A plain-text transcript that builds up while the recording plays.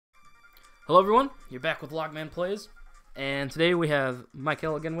Hello everyone, you're back with Logman Plays, and today we have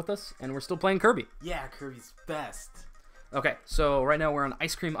Michael again with us, and we're still playing Kirby. Yeah, Kirby's best. Okay, so right now we're on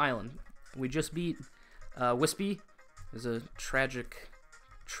Ice Cream Island. We just beat Wispy. It was a tragic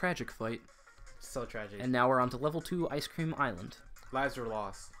fight. So tragic. And now we're on to level 2 Ice Cream Island. Lives were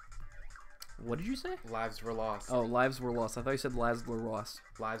lost. What did you say? Lives were lost. Oh, lives were lost. I thought you said lives were lost.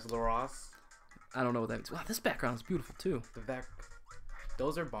 Lives were lost. I don't know what that means. Wow, this background is beautiful too.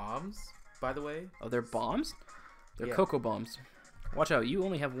 Those are bombs, by the way. Oh, they're bombs? They're Yeah. cocoa bombs. Watch out, you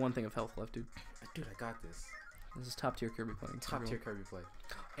only have one thing of health left, dude. Dude, I got this. This is top tier Kirby playing. Top tier Kirby play.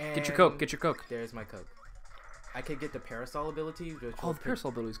 And Get your Coke, get your Coke. There's my Coke. I could get the parasol ability, which Oh, the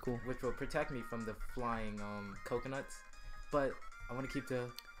parasol ability is cool. which will protect me from the flying coconuts. But I want to keep the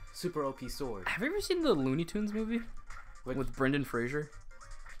super OP sword. Have you ever seen the Looney Tunes movie? With Brendan Fraser?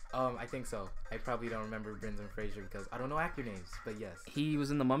 I think so. I probably don't remember Brendan Fraser because I don't know actor names, but yes. He was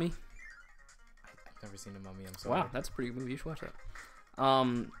in The Mummy. I've never seen The Mummy, I'm sorry. Wow, that's a pretty good movie. You should watch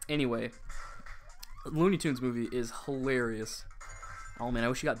that. Anyway, Looney Tunes movie is hilarious. Oh man, I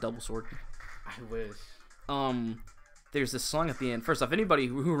wish you got double sword. I wish. There's this song at the end. First off, anybody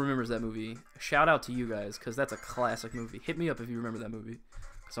who remembers that movie, shout out to you guys, because that's a classic movie. Hit me up if you remember that movie,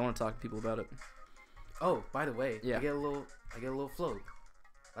 because I want to talk to people about it. Oh, by the way, yeah. I get a little float,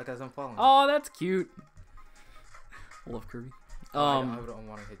 like as I'm falling. Oh, that's cute. I love Kirby. I don't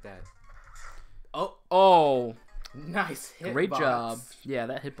want to hit that. Oh, nice hitbox. Great job. Yeah,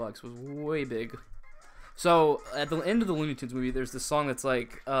 that hitbox was way big. So at the end of the Looney Tunes movie, there's this song that's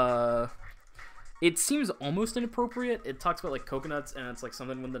like, it seems almost inappropriate. It talks about like coconuts, and it's like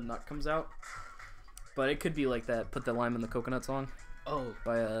something when the nut comes out. But it could be like that. Put the lime in the coconut song. Oh,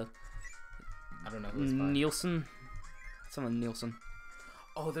 by I don't know who it's by. Nielsen. Someone Nielsen.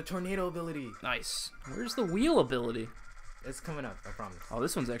 Oh, the tornado ability. Nice. Where's the wheel ability? It's coming up, I promise. Oh,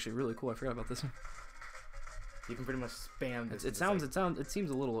 this one's actually really cool. I forgot about this one. You can pretty much spam this. It seems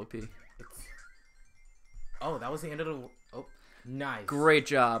a little OP. Oh, that was the end of the. Oh, nice. Great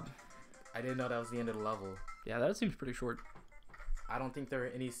job. I didn't know that was the end of the level. Yeah, that seems pretty short. I don't think there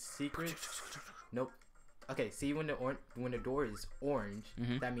are any secrets. Nope. Okay, see when the door is orange,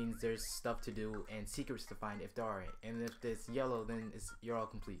 that means there's stuff to do and secrets to find if there are. And if it's yellow, then you're all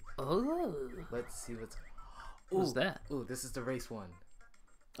complete. Oh. Let's see what's. What's that? Ooh, this is the race one.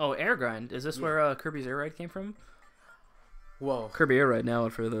 Oh, Air Grind. Is this where Kirby's Air Ride came from? Whoa. Kirby Air Ride now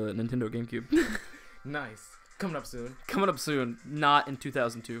for the Nintendo GameCube. Nice. Coming up soon. Coming up soon. Not in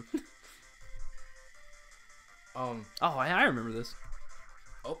 2002. Oh, I remember this.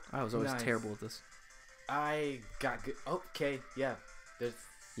 Oh, I was always nice. terrible at this. I got good. Okay, yeah.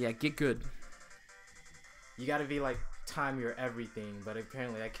 Yeah, get good. You gotta be like time your everything, but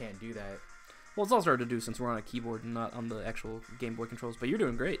apparently I can't do that. Well, it's also hard to do since we're on a keyboard and not on the actual Game Boy controls. But you're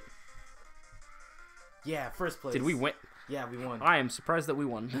doing great. Yeah, first place. Did we win? Yeah, we won. I am surprised that we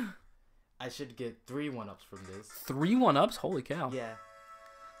won. I should get 3 1-ups from this. 3 1-ups? Holy cow. Yeah.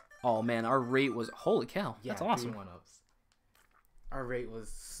 Oh, man, our rate was... Holy cow. Yeah, that's awesome. 3 1-ups. Our rate was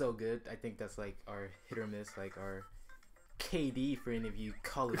so good. I think that's like our hit or miss, like our KD for any of you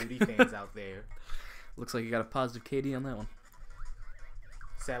Call of Duty fans out there. Looks like you got a positive KD on that one.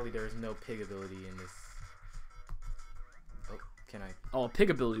 Sadly, there is no pig ability in this. Oh, can I? Oh, a pig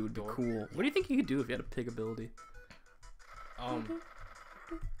ability would be cool. Yeah. What do you think you could do if you had a pig ability? I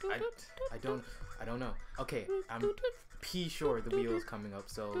don't know. Okay, I'm sure the wheel is coming up,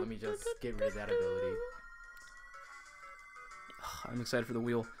 so let me just get rid of that ability. I'm excited for the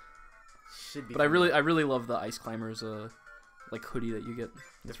wheel. Should be. But I really love the Ice Climbers like hoodie that you get.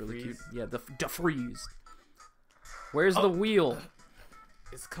 That's really cute. Yeah, the freeze. Where's the wheel?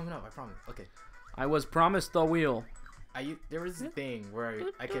 It's coming up, I promise. Okay. I was promised the wheel. There was a thing where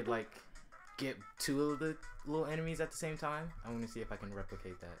I could like get 2 of the little enemies at the same time. I'm gonna see if I can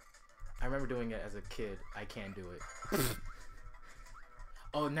replicate that. I remember doing it as a kid. I can't do it.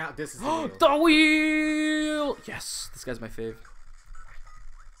 Oh, now this is the wheel. The wheel! Yes, this guy's my fave.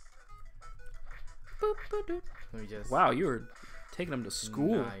 Let me just. Wow, you were taking him to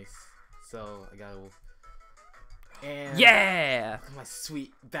school. Nice. So I gotta. And yeah! My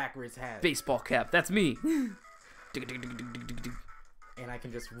sweet backwards hat. Baseball cap. That's me. And I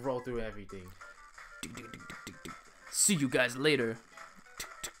can just roll through everything. See you guys later.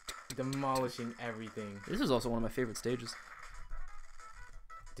 Demolishing everything. This is also one of my favorite stages.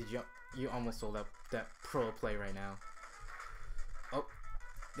 Did you almost sold up that pro play right now. Oh,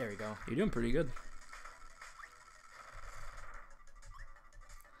 there we go. You're doing pretty good.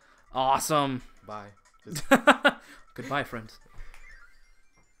 Awesome. Bye. Goodbye, friends.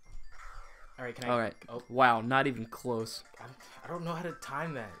 All right, can I? All right. Oh, Wow, not even close. I don't know how to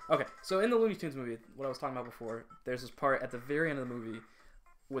time that. Okay, so in the Looney Tunes movie, what I was talking about before, there's this part at the very end of the movie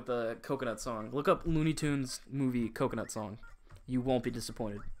with the coconut song. Look up Looney Tunes movie coconut song. You won't be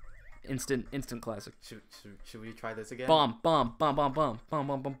disappointed. Instant classic. Should we try this again? Bomb, bomb, bomb, bomb, bomb, bomb,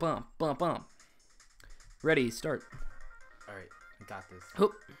 bomb, bomb, bomb, bomb, bomb. Ready, start. All right, I got this.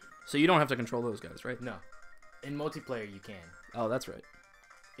 Hoop. So you don't have to control those guys, right? No, in multiplayer you can. Oh, that's right.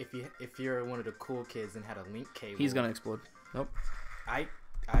 If you're one of the cool kids and had a link cable, He's gonna explode. Nope. I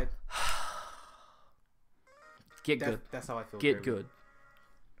Get good. That's how I feel. Get Kirby. good.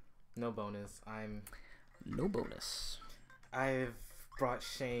 No bonus. No bonus. I've brought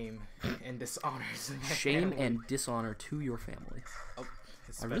shame and dishonor to my Shame family. and dishonor to your family. Oh,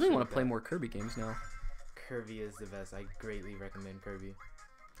 I really want to play more Kirby games now. Kirby is the best. I greatly recommend Kirby.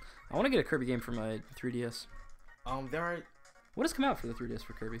 I want to get a Kirby game for my 3DS. There are. What has come out for the 3DS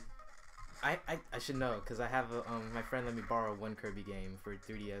for Kirby? I should know because I have a, my friend let me borrow one Kirby game for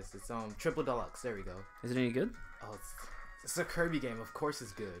 3DS. It's Triple Deluxe. There we go. Is it any good? Oh, it's a Kirby game. Of course,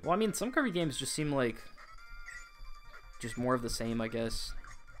 it's good. Well, I mean, some Kirby games just seem like just more of the same, I guess.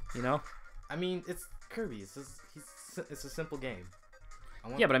 You know? I mean, it's Kirby. It's a simple game.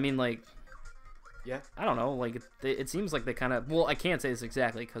 Yeah, but I mean, like, yeah. I don't know. Like, it seems like they kind of. Well, I can't say this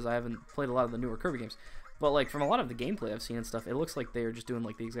exactly because I haven't played a lot of the newer Kirby games. But like from a lot of the gameplay I've seen and stuff, it looks like they're just doing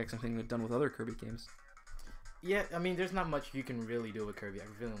like the exact same thing they've done with other Kirby games. Yeah, I mean, there's not much you can really do with Kirby. I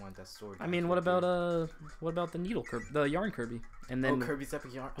really want that sword. I mean, what about the needle Kirby, the yarn Kirby, and then Kirby's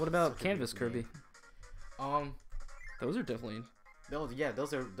Epic Yarn. What about Canvas Kirby? Those are definitely.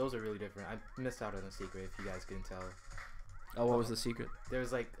 Those are really different. I missed out on a secret if you guys couldn't tell. Oh, what was the secret?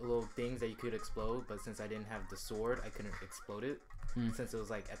 There's like little things that you could explode, but since I didn't have the sword, I couldn't explode it. Since it was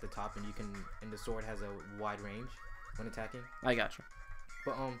like at the top, and the sword has a wide range when attacking. I gotcha.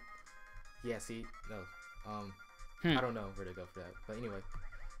 But yeah. See, no, I don't know where to go for that. But anyway,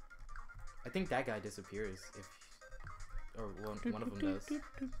 I think that guy disappears or one of them does. Get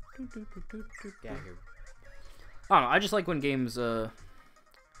out of here. I don't know. I just like when games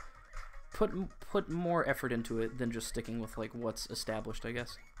put more effort into it than just sticking with like what's established, I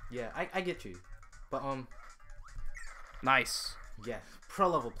guess. Yeah, I get you, but nice. Yeah, pro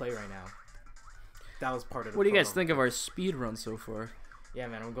level play right now. That was part of the. What do you guys think of our speed run so far? Yeah,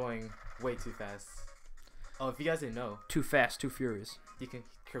 man, I'm going way too fast. Oh, if you guys didn't know, too fast, too furious.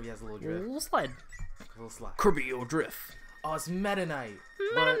 Kirby has a little drift. A little slide. A little slide. Kirby, you'll drift. Oh, it's Meta Knight.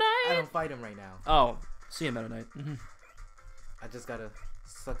 Meta Knight. I don't fight him right now. Oh, see you, Meta Knight. I just gotta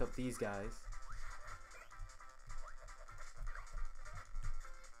suck up these guys.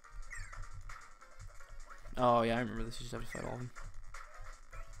 Oh yeah, I remember this. You just have to fight all of them.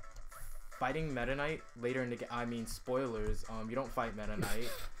 Fighting Meta Knight later in the game. I mean, spoilers. You don't fight Meta Knight.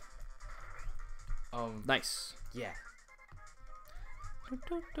 Nice. Yeah.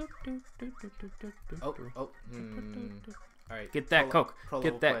 Oh. All right. Get that Coke.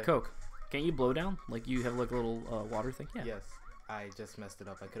 Get that Coke. Can't you blow down? Like you have like a little water thing? Yeah. Yes. I just messed it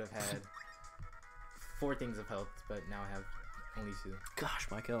up. I could have had 4 things of health, but now I have only 2. Gosh,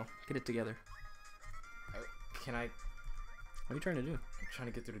 Michael, get it together. Can I? What are you trying to do? I'm trying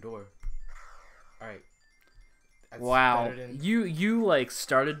to get through the door. All right. That's wow. You like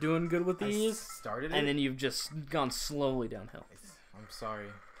started doing good with these. Started it? And then you've just gone slowly downhill. I'm sorry.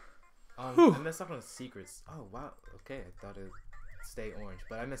 I missed out on the secrets. Oh wow. Okay, I thought it'd stay orange,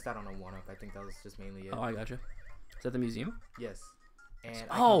 but I missed out on a 1-up. I think that was just mainly it. Oh, I gotcha. Is that the museum? Yes. And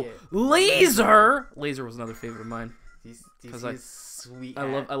Laser! Laser was another favorite of mine. He's sweet.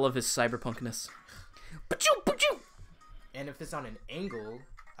 I love his cyberpunkness. And if it's on an angle,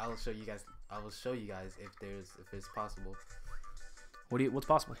 I will show you guys if it's possible. What's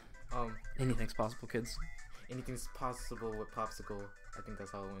possible? Anything's possible, kids. Anything's possible with Popsicle. I think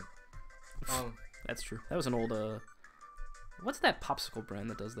that's how it went. That's true. That was an old what's that popsicle brand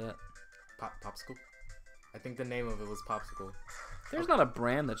that does that? Popsicle? I think the name of it was Popsicle. There's not a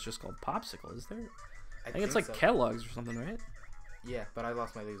brand that's just called Popsicle, is there? I think it's like so. Kellogg's or something, right? Yeah, but I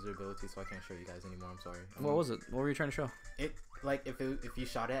lost my laser ability, so I can't show you guys anymore. I'm sorry. What was it? What were you trying to show? It like if you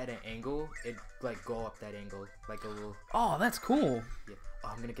shot it at an angle, it like go up that angle like a little. Oh, that's cool. Yeah. Oh,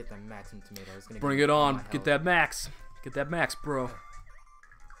 I'm gonna get that maximum tomato. Bring it on. Get that max. Get that max, bro.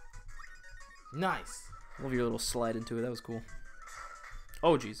 Nice. Love your little slide into it. That was cool.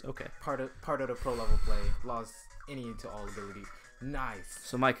 Oh, jeez. Okay. Part of the pro level play. Lost any to all ability. Nice.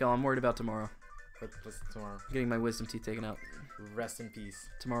 So, Michael, I'm worried about tomorrow. What's tomorrow? Getting my wisdom teeth taken out. Rest in peace.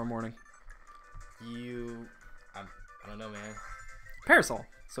 Tomorrow morning. I don't know, man. Parasol.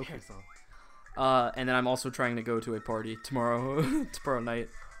 So Parasol. And then I'm also trying to go to a party tomorrow. Tomorrow night.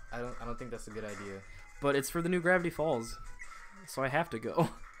 I don't think that's a good idea. But it's for the new Gravity Falls, so I have to go.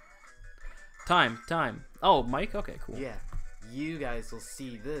 Time. Oh, Mike? Okay, cool. Yeah. You guys will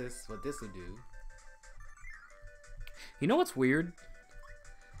see this, what this will do. You know what's weird?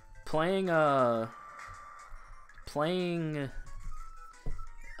 Playing DS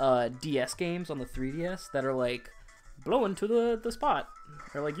games on the 3DS that are like blow into the spot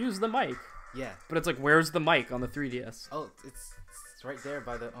or like use the mic. Yeah. But it's like, where's the mic on the 3DS? Oh, it's right there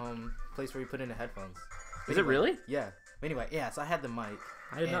by the place where you put in the headphones. Is it really? Yeah. Anyway, yeah, so I had the mic.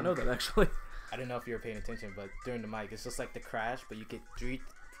 I did not know that, actually. I don't know if you were paying attention, but during the mic, it's just like the crash, but you get three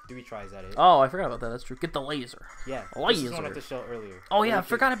tries at it. Oh, I forgot about that. That's true. Get the laser. Yeah. Laser. This is one I to show earlier. Oh, yeah, I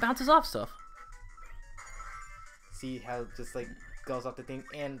forgot it bounces off stuff. See how it just like goes off the thing,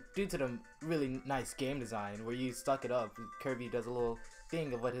 and due to the really nice game design where you stuck it up, Kirby does a little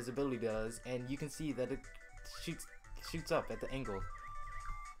thing of what his ability does, and you can see that it shoots up at the angle.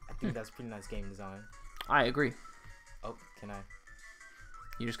 I think that's pretty nice game design. I agree. Oh, can I?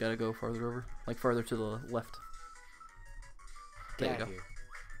 You just gotta go farther over, like farther to the left. There Get you out go. here.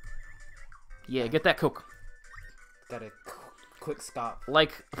 Yeah, get that Coke. Got a quick stop.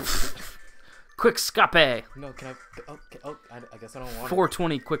 Like, quick scape. No, can I? Oh, I guess I don't want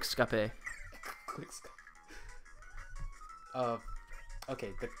 420 quick scape. it. Quick stop.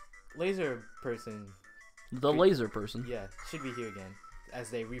 Okay, the laser person. The laser person. Yeah, should be here again as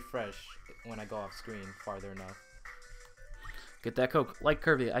they refresh when I go off screen farther enough. Get that Coke. Like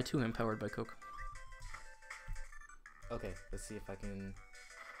Kirby, I too am powered by Coke. Okay, let's see if I can.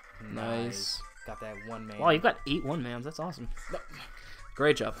 Nice. Got that one man. Wow, you got 8 1-mans. That's awesome. No.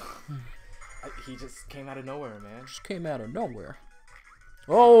 Great job. He just came out of nowhere, man. Just came out of nowhere.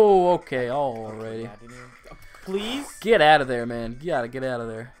 Oh, okay, alrighty. Yeah, please? Get out of there, man. You gotta get out of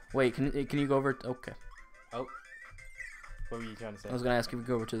there. Wait, can you go over? Okay. Oh. What were you trying to say? I was gonna ask if you could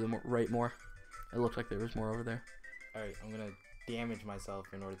go over to the right more. It looked like there was more over there. Alright, I'm gonna damage myself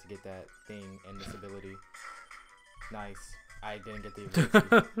in order to get that thing and this ability. Nice. I didn't get the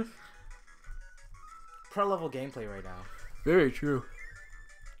ability. Pro level gameplay right now. Very true.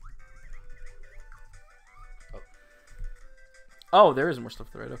 Oh, there is more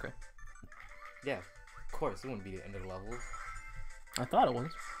stuff to the right. Okay. Yeah, of course. It wouldn't be the end of the level. I thought it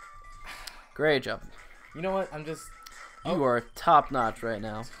was. Great job. You know what? I'm just... You are top notch right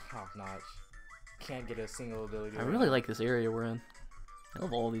now. Top notch. Can't get a single ability. I really like this area we're in. I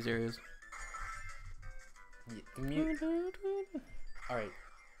love all these areas. Yeah, Alright.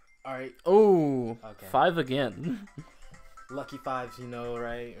 Alright. Oh, Okay. 5 again. Lucky fives, you know,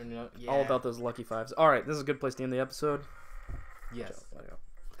 right? Or no, yeah. All about those lucky 5s. Alright, this is a good place to end the episode. Yes.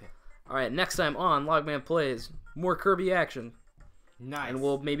 Okay. Alright, next time on Logman Plays, more Kirby action. Nice. And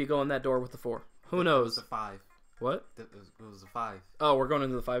we'll maybe go in that door with the 4. Who It knows? was a 5. What? It was a 5. Oh, we're going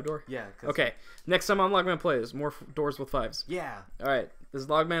into the 5 door? Yeah. Okay, next time on Logman Plays, more doors with 5s. Yeah. Alright, this is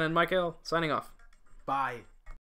Logman and Michael signing off. Bye.